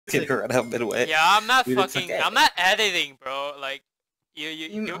Get her right out midway. Yeah, I'm not Dude, it's fucking. okay. I'm not editing, bro. Like,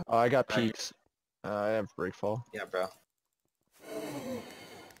 you. Oh, I got peaks. I have breakfall. Yeah, bro.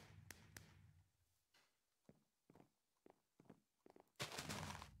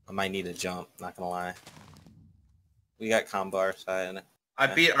 I might need a jump, not gonna lie. We got combo our side. I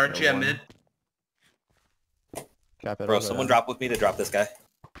beat Archie at mid. Cap it Bro, over someone there. drop with me to drop this guy.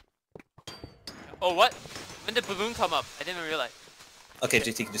 Oh, what? When did balloon come up? I didn't realize. Okay,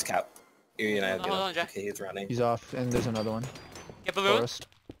 JT can just cap. Erie and I have Hold on, Jack. Okay, he's running. He's off, and there's another one. Get balloon. Forest.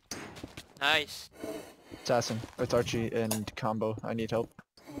 Nice. Assassin. It's Archie and combo. I need help.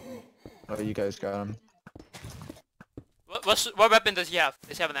 Oh, you guys got him. What weapon does he have?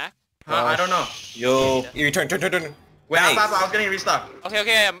 Does he have an axe? I don't know. Yo, Erie, turn. Wait, Nice. I was getting restock. Okay.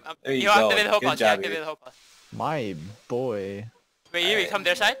 There you You go. activated hope Good pass. You job, activated Erie. hope pass. My boy. Wait, Yuri, come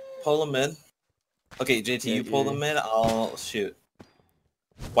their side. Pull him in. Okay, JT, Yeah, you pull Erie. them in. I'll shoot.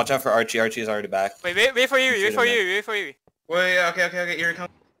 Watch out for Archie. Archie is already back. Wait for Yuri. Wait Shoot for him in. Yuri. Wait for Yuri. Wait, okay, here he comes.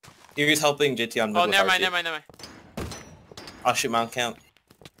 Erie's helping JT on mid Oh, with never Archie. mind. I'll shoot Mount Camp.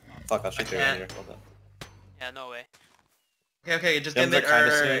 Fuck, I'll shoot the can't. Ranger. Hold on. Yeah, no way. Okay, just get Gems are mid.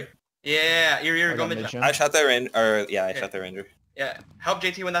 kinda soon. Yeah, Erie, I go got mid. mid-jump. I shot that Ranger. Or yeah, I Okay. shot the Ranger. Yeah, help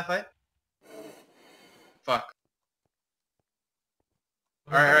JT win that fight. Fuck.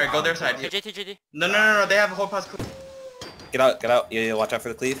 Alright, go their side. Hey, JT. No, they have a whole pass. Get out. Yeah, watch out for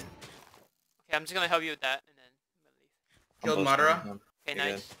the cleave. Okay, I'm just gonna help you with that, and then I'm Killed Combo's Madara. coming. gonna leave. Okay,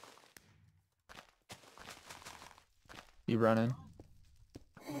 You're nice. You running.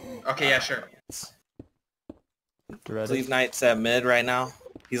 Okay, yeah, sure. Ready? Cleave Knight's at mid right now.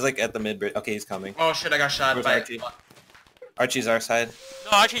 He's like at the mid bridge. Okay, he's coming. Oh shit, I got shot Where's by... Archie? Archie's our side.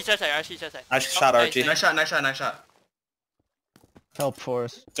 No, Archie's that side. I shot Archie. Nice shot. Help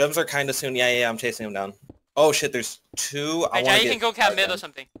Forest. Gems are kind of soon. Yeah, I'm chasing him down. Oh shit, there's two. I Hey, want Jai, to you get can go cap mid or gems.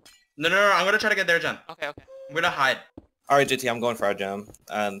 something. No, I'm gonna try to get their gem. Okay. I'm gonna hide. Alright, JT, I'm going for our gem.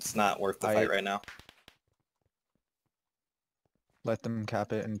 And it's not worth the I- fight right now. Let them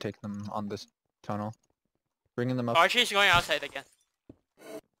cap it and take them on this tunnel. Bringing them up. Archie's going outside again.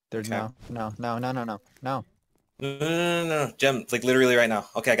 There's Okay. no. No. Gem, like literally right now.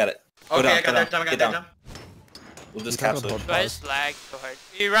 Okay, I got it. Go Okay, down, I got go their down, gem, I got get their down. gem. We'll just You cap gotta switch. hold- Guys, lag so hard.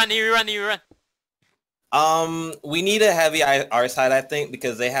 You run. We need a heavy our side, I think,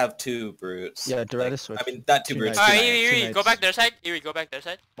 because they have two brutes. Yeah, Doretta switch. I mean, not two Two brutes. knights. Two Alright, knights. Yuri, Two go knights. back their side. Yuri, go back their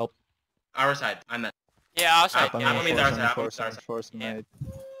side. Our side, I meant. Yeah, outside. I'm Yeah, gonna meet our side. Forest Yeah. mid.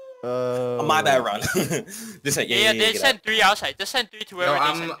 Oh, my bad, run. Just like, Yeah, get they out. send 3 outside. Just send 3 to No, wherever they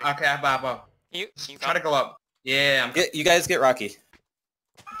I'm... send. Okay, Abba. You Try to go up. Yeah, I'm... You guys get Rocky.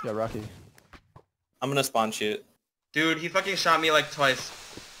 Yeah, Rocky. I'm gonna spawn shoot. Dude, he fucking shot me like twice.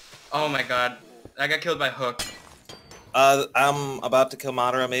 Oh my god. I got killed by Hook. I'm about to kill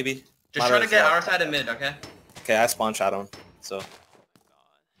Madara, maybe. Just try to Madara's get low. our side of mid, okay? Okay, I spawn shot him. So,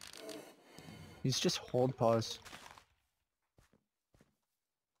 He's just hold pause.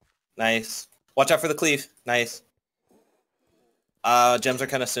 nice. Watch out for the cleave. Nice. Gems are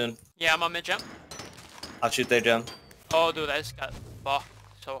kind of soon. Yeah, I'm on mid jump. I'll shoot their gem. Oh, dude, I just got fucked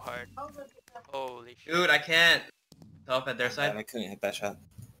so hard. Holy shit. Dude, I can't help at their And side. I couldn't hit that shot.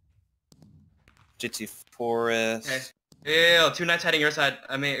 GT Forest. Okay. Ew, 2 knights heading your side.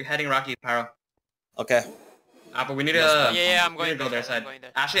 I mean, heading Rocky, Pyro. Okay. Apple, we need to... Yeah, I'm we going need to go there. their side. I'm going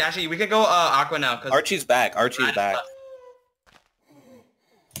there. Actually, we can go Aqua now, cause... Archie's back. Archie's back.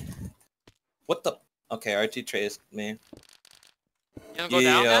 What the? Okay, Archie traced me. You wanna go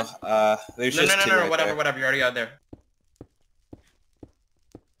down then? There's No, just two right whatever, there. whatever. You're already out there.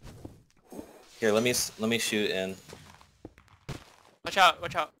 Here, let me shoot in. Watch out.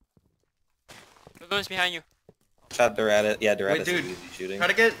 Balloon's behind you. Shot Doretta. Yeah, Doretta's dude. easy shooting. Try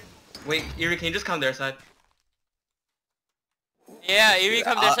to get... Wait, Erie, can you just come their side? Yeah, Yuri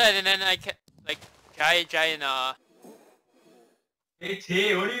come this Uh, side and then I can like Jai and Hey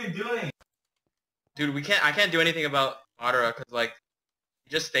T, what are you doing? Dude, I can't do anything about Madara, cause like,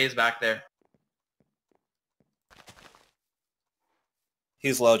 he just stays back there.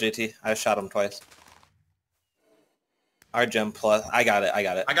 He's low, JT. I shot him twice. Our gem plus. I got it. I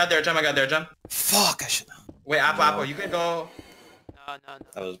got their gem. Fuck, I should know. Wait, No. Apple, you can go... no.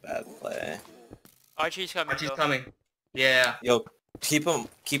 That was bad play. Archie's coming. Archie's though. coming. Yeah. Yo, keep him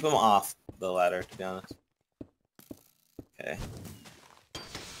off the ladder, to be honest. Okay.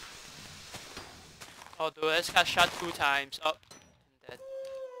 Oh, dude, this got shot 2 times. Oh, I'm dead.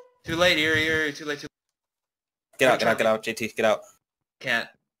 Too late, Erie, too late. Get out, JT, get out. Can't.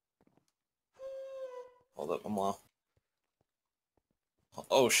 Hold up, I'm low.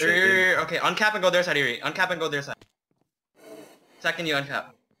 Oh shit. Erie, dude. okay, uncap and go their side, Erie. Uncap and go their side. Second you uncap.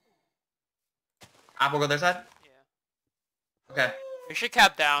 Apple go their side? Yeah. Okay. You should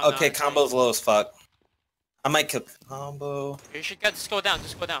cap down. Okay, combo's low as fuck. I might kill combo. You should just go down.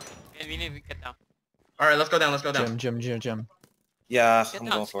 Just go down. And we need to get down. Alright, let's go down, let's go down. Jim. Yeah, Get I'm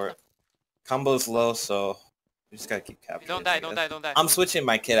down, going for it. Combo's low, so we just gotta keep capturing. Don't die. Don't die. Don't die. I'm switching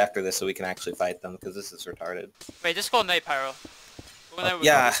my kit after this so we can actually fight them because this is retarded. Wait, just go night pyro. Go night with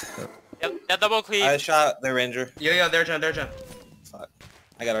Yeah, Yep, that double cleave. I shot their ranger. Yeah, their gem. Fuck.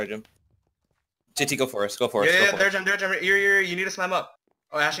 I got our gem. JT, go for us. Go for us. Yeah, go for their us. gem. You need to slam up.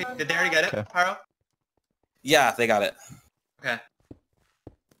 Oh, actually, did they already get it, Okay. Pyro? Yeah, they got it. Okay.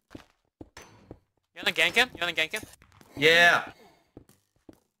 You wanna gank him? You wanna gank him? Yeah.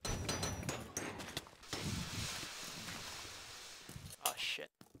 Oh shit.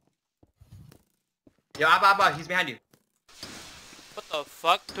 Yo, Abba, he's behind you. What the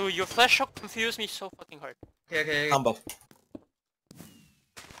fuck? Dude, your flash shock confused me so fucking hard. Okay. Combo.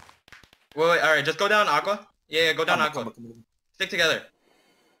 Wait, alright, just go down Aqua. Yeah, go down Aqua. Combo. Stick together.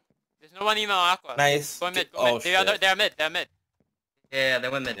 There's no one even on Aqua. Nice. Go mid, go Oh, mid. shit. They're mid. Yeah, they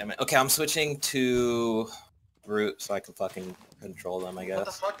went mid. Damn it. Okay, I'm switching to Brute so I can fucking control them, I What the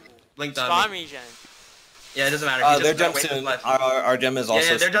guess. fuck? Blinked on Spawn me. regen. Yeah, it doesn't matter. He Their just gem wasted his soon. life. Our gem is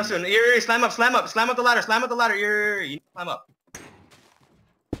also. Yeah, they're jump soon. Here, slam up the ladder, You need to climb up.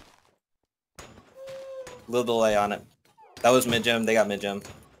 Little delay on it. That was mid gem. They got mid gem.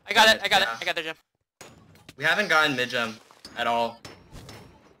 I got it. Yeah. I got the gem. We haven't gotten mid gem at all.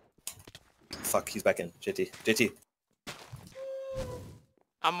 Fuck, he's back in. JT.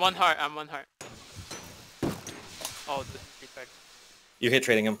 I'm one heart. Oh, this is retard. You're hit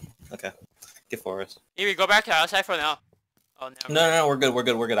trading him. Okay. Get for us. Evie, go back to outside for now. Oh, no. No, we're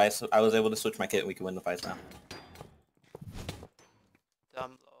good. I was able to switch my kit and we can win the fights now.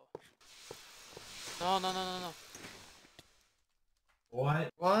 Dumb low. No.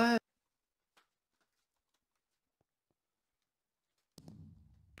 What?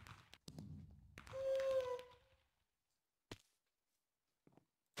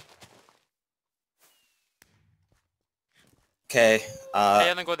 Okay. Are you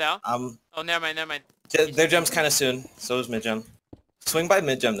gonna go down? Oh, Never mind. their gem's kind of soon. So is mid gem. Swing by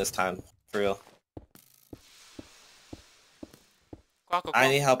mid gem this time, for real. Go. I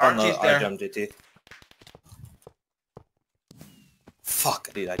need help on Archie's the there. our gem, JT.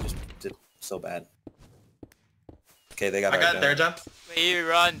 Fuck, dude, I just did so bad. Okay, they got I our got gem. their jump. Wait, Evie,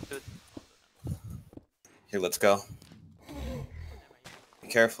 run, dude. Here, let's go. Be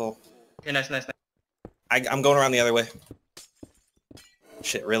careful. Okay, nice. I'm going around the other way.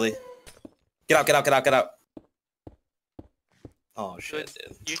 Shit, really? Get out. Oh shit,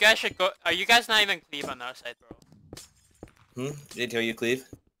 dude. You guys should go. Are you guys not even cleave on our side, bro? JT, are you cleave?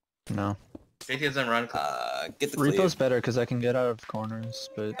 No. JT doesn't run. Get the Repo's cleave. better because I can get out of corners,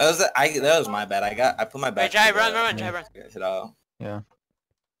 but That was my bad. I put my back. Wait, Jai, to the- run. yeah. Run. Hit out. yeah.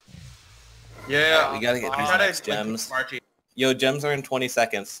 Yeah. We gotta get I'm these trying to next explain gems. to Archie. Yo, gems are in 20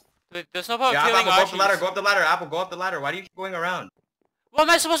 seconds. Dude, there's no point Yeah, killing Apple, go up the ladder. Archie. Apple, go up the ladder. Why do you keep going around? What am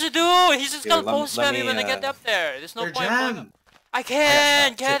I supposed to do? He's just Here, gonna let me- post let spam me me, when I get up there. There's no Their point going gem. I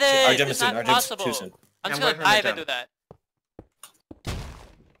can't get Shit, Our it. gem is It's soon. not Our gem's possible. too soon. I'm just Yeah, I'm gonna waiting for dive the into that.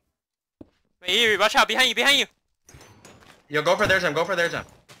 Wait, Evie, watch out. Behind you. Yo, go for their jump.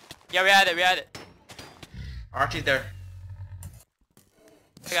 Yeah, we had it. Archie's there.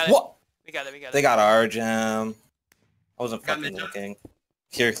 I got it. What? We got it. They got our gem. I wasn't Got fucking mid-gem. looking.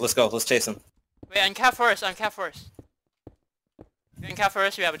 Here, let's go. Let's chase him. Wait, uncap first. If you uncap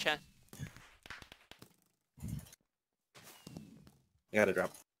first, we have a chance. You gotta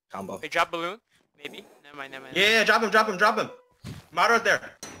drop combo. Wait, drop balloon? Maybe? Never mind. Yeah, drop him. Motto's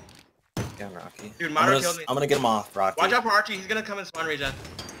there. Damn, Rocky. Dude, I'm Motto gonna, killed me. I'm gonna get him off, Rocky. Watch out for Archie. He's gonna come in spawn regen.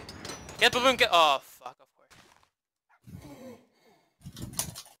 Get balloon, oh, fuck, of course.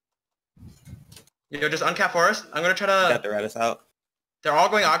 Yo, just uncap forest. I'm gonna try Got to... the Redis out. They're all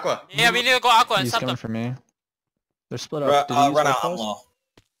going aqua. Yeah, we need to go aqua and He's stop coming them. for me. They're split up. Did he use Run out. Repos? I'm low.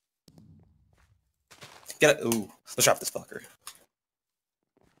 Get it. Ooh, let's drop this fucker.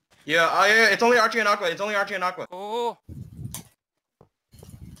 Yeah, yeah, it's only Archie and aqua. Oh,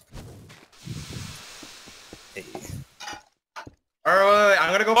 Hey. Alright, wait,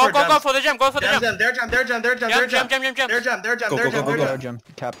 I'm gonna go for go gems. for the gem, go for the gem. Their jam. Their gem. Go. Go, Jim.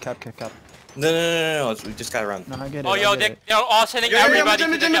 Cap. No. We just gotta run. No, I get it. Oh, I yo, get it. they're all sending Yeah, everybody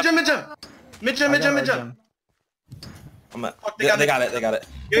to the gem. Mid I got our jam. gem. Fuck, They got it.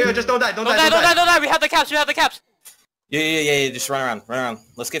 Yeah, just don't die. Don't die, we have the caps. Yeah. Just run around.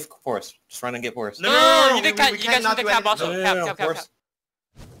 Let's get forest. Just run and get forest. No, you we did cap, you can't guys not need the do cap anything. also. Cap. forest.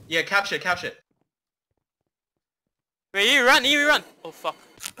 Yeah, cap shit. Wait, you run. Oh, fuck.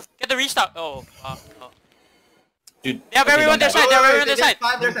 Get the restock. Oh, oh. Dude. They have okay, everyone don't their die. side. They have everyone their They have side.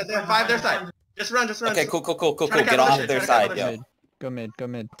 5 their side. They have 5 their side. Just run. Okay, cool. Try to Get off capture their it, side, try to yo. Mid. Go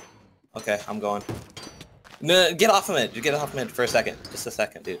mid. Okay, I'm going. No, get off of mid. Get off mid for a second. Just a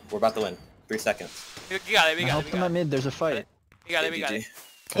second, dude. We're about to win. 3 seconds. You got it. We got Help it. them at mid. There's a fight. We got it. GG.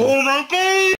 Oh my god!